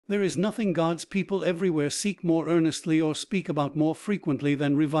There is nothing God's people everywhere seek more earnestly or speak about more frequently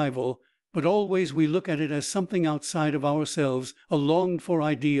than revival, but always we look at it as something outside of ourselves, a longed-for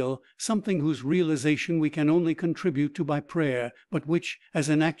ideal, something whose realization we can only contribute to by prayer, but which, as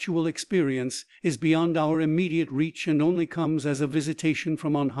an actual experience, is beyond our immediate reach and only comes as a visitation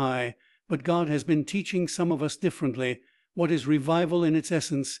from on high. But God has been teaching some of us differently. What is revival in its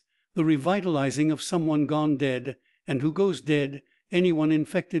essence? The revitalizing of someone gone dead. And who goes dead? Anyone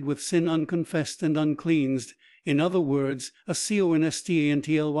infected with sin, unconfessed and uncleansed. In other words, a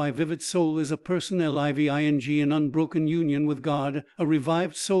constantly vivid soul is a person living in unbroken union with God. A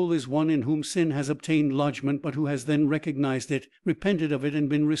revived soul is one in whom sin has obtained lodgment, but who has then recognized it, repented of it, and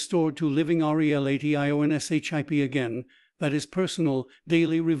been restored to living relationship again. That is personal,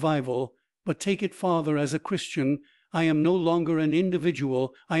 daily revival. But take it farther. As a Christian, I am no longer an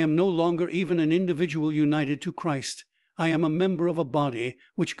individual. I am no longer even an individual united to Christ. I am a member of a body,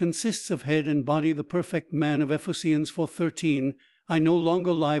 which consists of head and body, the perfect man of Ephesians 4:13. I no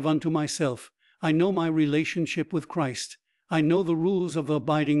longer live unto myself. I know my relationship with Christ. I know the rules of the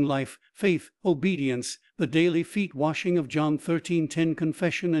abiding life, faith, obedience, the daily feet washing of John 13:10,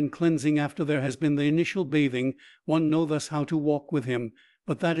 confession and cleansing after there has been the initial bathing. One knows thus how to walk with him.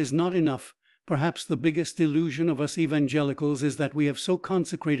 But that is not enough. Perhaps the biggest delusion of us evangelicals is that we have so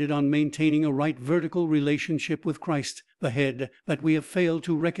consecrated on maintaining a right vertical relationship with Christ, the head, that we have failed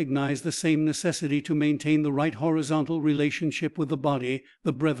to recognize the same necessity to maintain the right horizontal relationship with the body,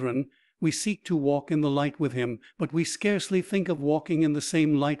 the brethren. We seek to walk in the light with him, but we scarcely think of walking in the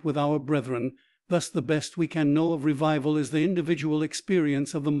same light with our brethren. Thus the best we can know of revival is the individual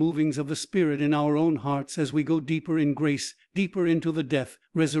experience of the movings of the Spirit in our own hearts as we go deeper in grace, deeper into the death,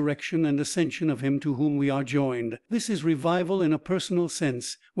 resurrection, and ascension of him to whom we are joined. This is revival in a personal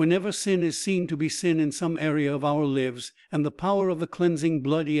sense. Whenever sin is seen to be sin in some area of our lives, and the power of the cleansing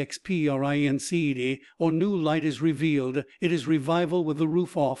blood exprinced, or new light is revealed, it is revival with the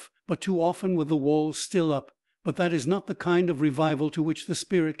roof off, but too often with the walls still up. But that is not the kind of revival to which the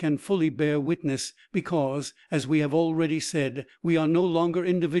Spirit can fully bear witness, because, as we have already said, we are no longer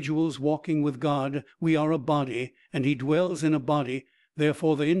individuals walking with God. We are a body, and he dwells in a body.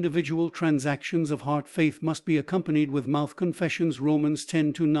 Therefore the individual transactions of heart faith must be accompanied with mouth confessions. Romans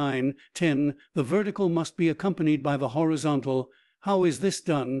 10:9-10. The vertical must be accompanied by the horizontal. How is this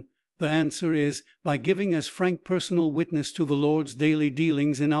done? The answer is, by giving as frank personal witness to the Lord's daily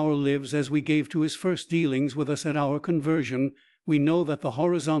dealings in our lives as we gave to his first dealings with us at our conversion. We know that the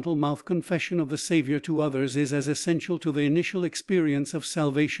horizontal mouth confession of the Savior to others is as essential to the initial experience of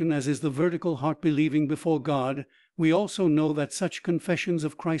salvation as is the vertical heart believing before God. We also know that such confessions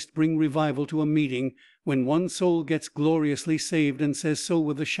of Christ bring revival to a meeting. When one soul gets gloriously saved and says so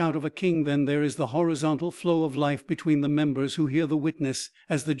with the shout of a king, then there is the horizontal flow of life between the members who hear the witness,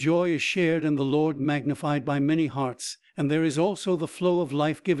 as the joy is shared and the Lord magnified by many hearts. And there is also the flow of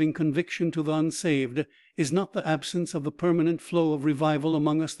life-giving conviction to the unsaved. Is not the absence of the permanent flow of revival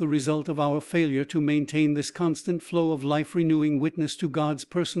among us the result of our failure to maintain this constant flow of life-renewing witness to God's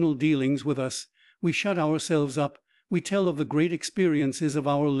personal dealings with us? We shut ourselves up. We tell of the great experiences of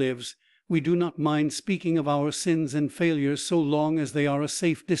our lives. We do not mind speaking of our sins and failures so long as they are a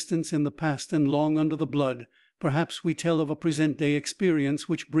safe distance in the past and long under the blood. Perhaps we tell of a present-day experience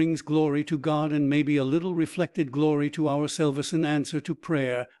which brings glory to God and maybe a little reflected glory to ourselves in answer to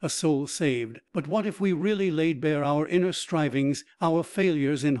prayer, a soul saved. But what if we really laid bare our inner strivings, our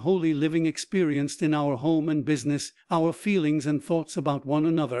failures in holy living experienced in our home and business, our feelings and thoughts about one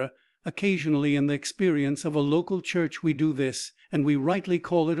another? Occasionally in the experience of a local church we do this, and we rightly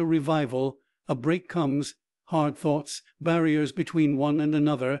call it a revival. A break comes. Hard thoughts, barriers between one and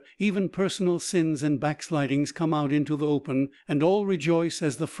another, even personal sins and backslidings come out into the open, and all rejoice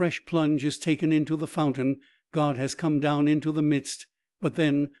as the fresh plunge is taken into the fountain. God has come down into the midst. But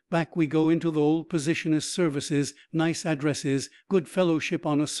then back we go into the old position as services, nice addresses, good fellowship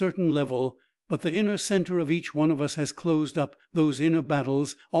on a certain level. But the inner center of each one of us has closed up. Those inner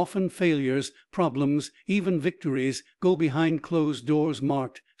battles, often failures, problems, even victories, go behind closed doors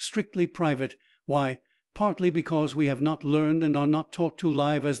marked strictly private. Why? Partly because we have not learned and are not taught to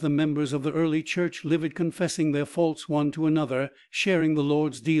live as the members of the early church lived, confessing their faults one to another, sharing the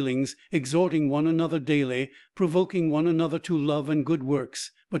Lord's dealings, exhorting one another daily, provoking one another to love and good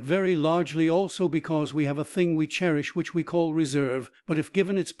works. But very largely also because we have a thing we cherish which we call reserve, but if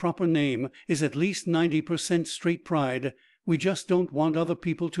given its proper name, is at least 90% straight pride. We just don't want other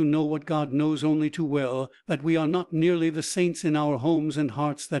people to know what God knows only too well, that we are not nearly the saints in our homes and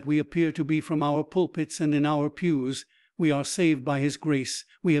hearts that we appear to be from our pulpits and in our pews. We are saved by his grace.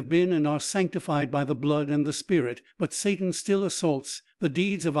 We have been and are sanctified by the blood and the Spirit. But Satan still assaults. The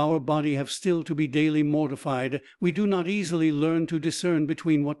deeds of our body have still to be daily mortified. We do not easily learn to discern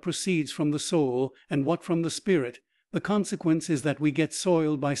between what proceeds from the soul and what from the spirit. The consequence is that we get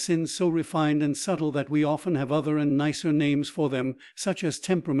soiled by sins so refined and subtle that we often have other and nicer names for them, such as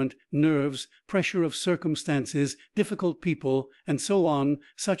temperament, nerves, pressure of circumstances, difficult people, and so on.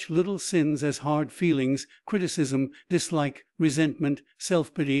 Such little sins as hard feelings, criticism, dislike, resentment,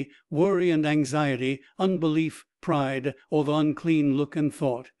 self-pity, worry and anxiety, unbelief, pride, or the unclean look and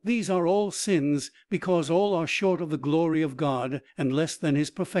thought. These are all sins, because all are short of the glory of God and less than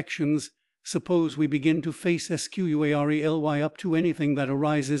his perfections. Suppose we begin to face squarely up to anything that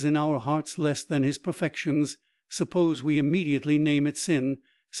arises in our hearts less than his perfections. Suppose we immediately name it sin.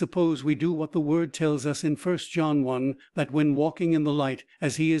 Suppose we do what the word tells us in 1 John 1, that when walking in the light,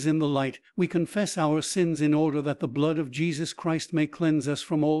 as he is in the light, we confess our sins in order that the blood of Jesus Christ may cleanse us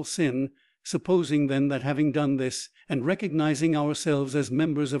from all sin. Supposing then that having done this, and recognizing ourselves as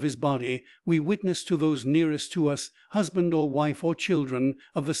members of his body, we witness to those nearest to us, husband or wife or children,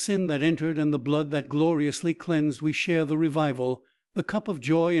 of the sin that entered and the blood that gloriously cleansed, we share the revival. The cup of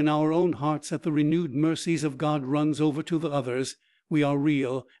joy in our own hearts at the renewed mercies of God runs over to the others. We are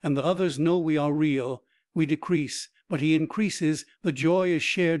real, and the others know we are real. We decrease, but he increases. The joy is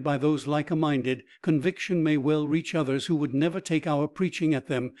shared by those like-minded. Conviction may well reach others who would never take our preaching at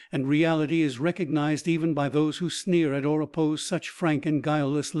them, and reality is recognized even by those who sneer at or oppose such frank and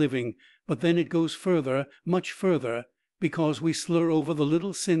guileless living. But then it goes further, much further. Because we slur over the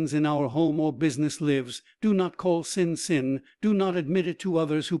little sins in our home or business lives, do not call sin sin, do not admit it to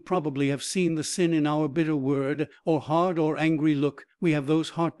others who probably have seen the sin in our bitter word or hard or angry look. We have those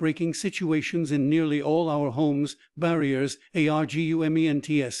heartbreaking situations in nearly all our homes, barriers,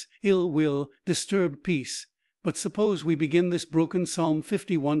 arguments, ill will, disturbed peace. But suppose we begin this broken Psalm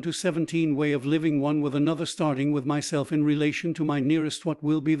 51-17 way of living one with another, starting with myself in relation to my nearest. What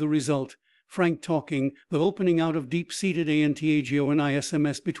will be the result? Frank talking, the opening out of deep-seated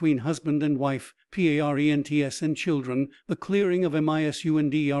antagonisms between husband and wife, parents and children, the clearing of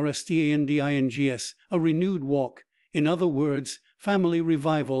misunderstandings, a renewed walk. In other words, family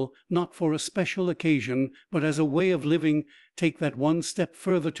revival, not for a special occasion, but as a way of living. Take that one step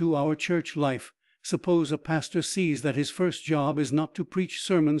further to our church life. Suppose a pastor sees that his first job is not to preach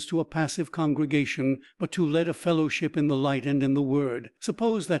sermons to a passive congregation, but to lead a fellowship in the light and in the word.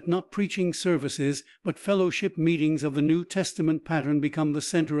 Suppose that not preaching services, but fellowship meetings of the New Testament pattern become the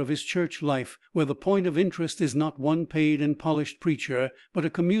center of his church life, where the point of interest is not one paid and polished preacher, but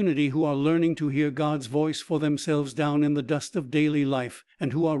a community who are learning to hear God's voice for themselves down in the dust of daily life,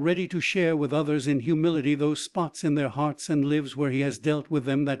 and who are ready to share with others in humility those spots in their hearts and lives where he has dealt with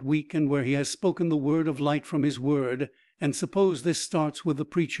them that week and where he has spoken the word of light from his word. And suppose this starts with the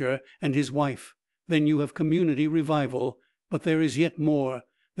preacher and his wife. Then you have community revival. But there is yet more.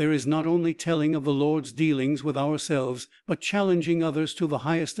 There is not only telling of the Lord's dealings with ourselves, but challenging others to the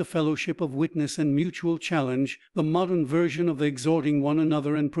highest of fellowship of witness and mutual challenge, the modern version of the exhorting one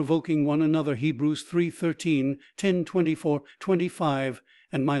another and provoking one another, Hebrews 3:13, 10:24, 25.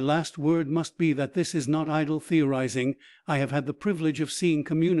 And my last word must be that this is not idle theorizing. I have had the privilege of seeing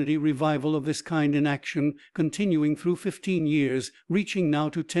community revival of this kind in action, continuing through 15 years, reaching now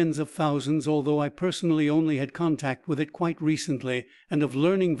to tens of thousands, although I personally only had contact with it quite recently, and of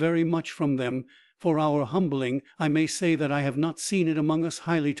learning very much from them. For our humbling, I may say that I have not seen it among us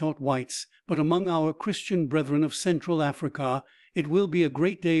highly taught whites, but among our Christian brethren of Central Africa. It will be a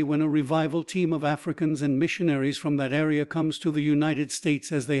great day when a revival team of Africans and missionaries from that area comes to the United States,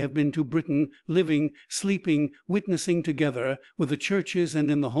 as they have been to Britain, living, sleeping, witnessing together with the churches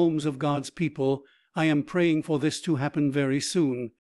and in the homes of God's people. I am praying for this to happen very soon.